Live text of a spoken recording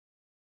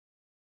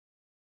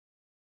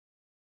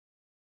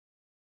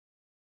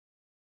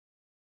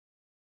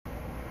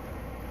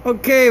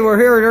Okay, we're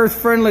here at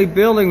Earth Friendly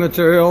Building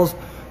Materials,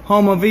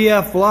 home of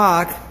EF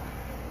Lock.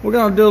 We're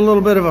going to do a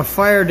little bit of a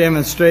fire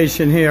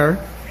demonstration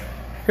here.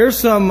 Here's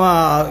some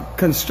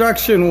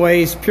construction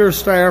waste, pure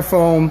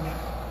styrofoam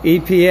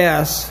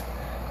EPS,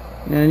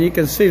 and you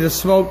can see the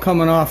smoke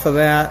coming off of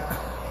that.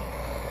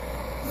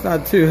 It's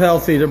not too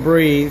healthy to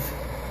breathe.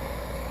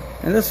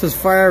 And this is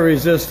fire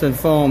resistant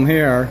foam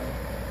here,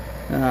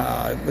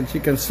 but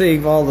you can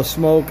see all the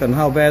smoke and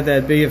how bad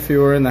that'd be if you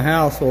were in the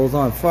house while it was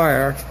on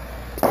fire.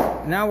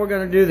 Now we're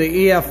going to do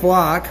the EF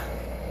Lock,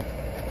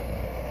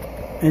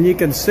 and you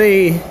can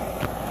see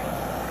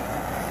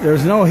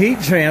there's no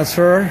heat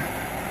transfer,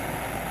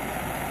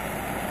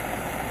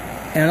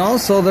 and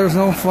also there's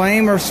no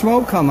flame or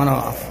smoke coming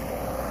off.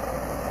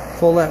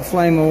 Pull that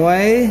flame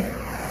away,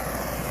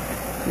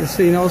 you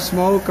see no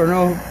smoke or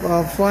no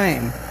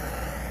flame.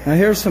 Now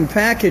here's some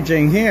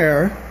packaging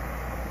here,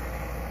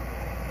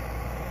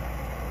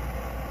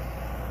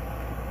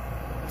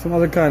 some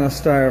other kind of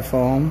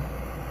styrofoam.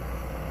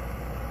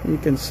 You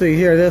can see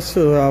here, this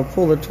will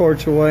pull the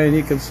torch away, and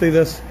you can see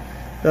this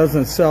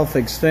doesn't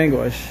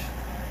self-extinguish.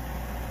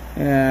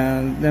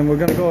 And then we're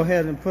going to go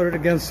ahead and put it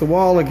against the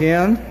wall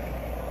again,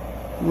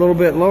 a little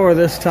bit lower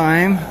this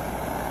time.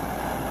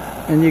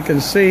 And you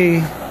can see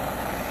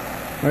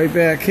right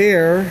back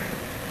here,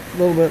 a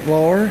little bit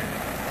lower.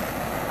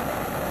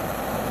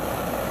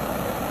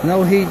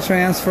 No heat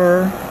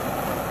transfer.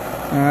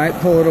 All right,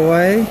 pull it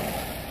away.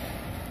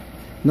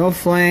 No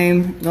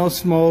flame, no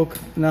smoke,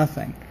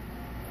 nothing.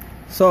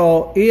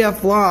 So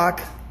EF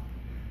Lock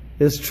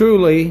is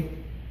truly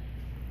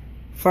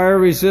fire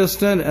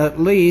resistant,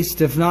 at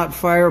least, if not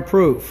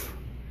fireproof.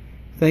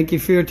 Thank you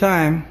for your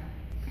time.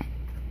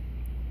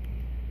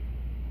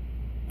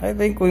 I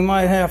think we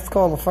might have to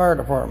call the fire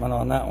department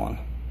on that one.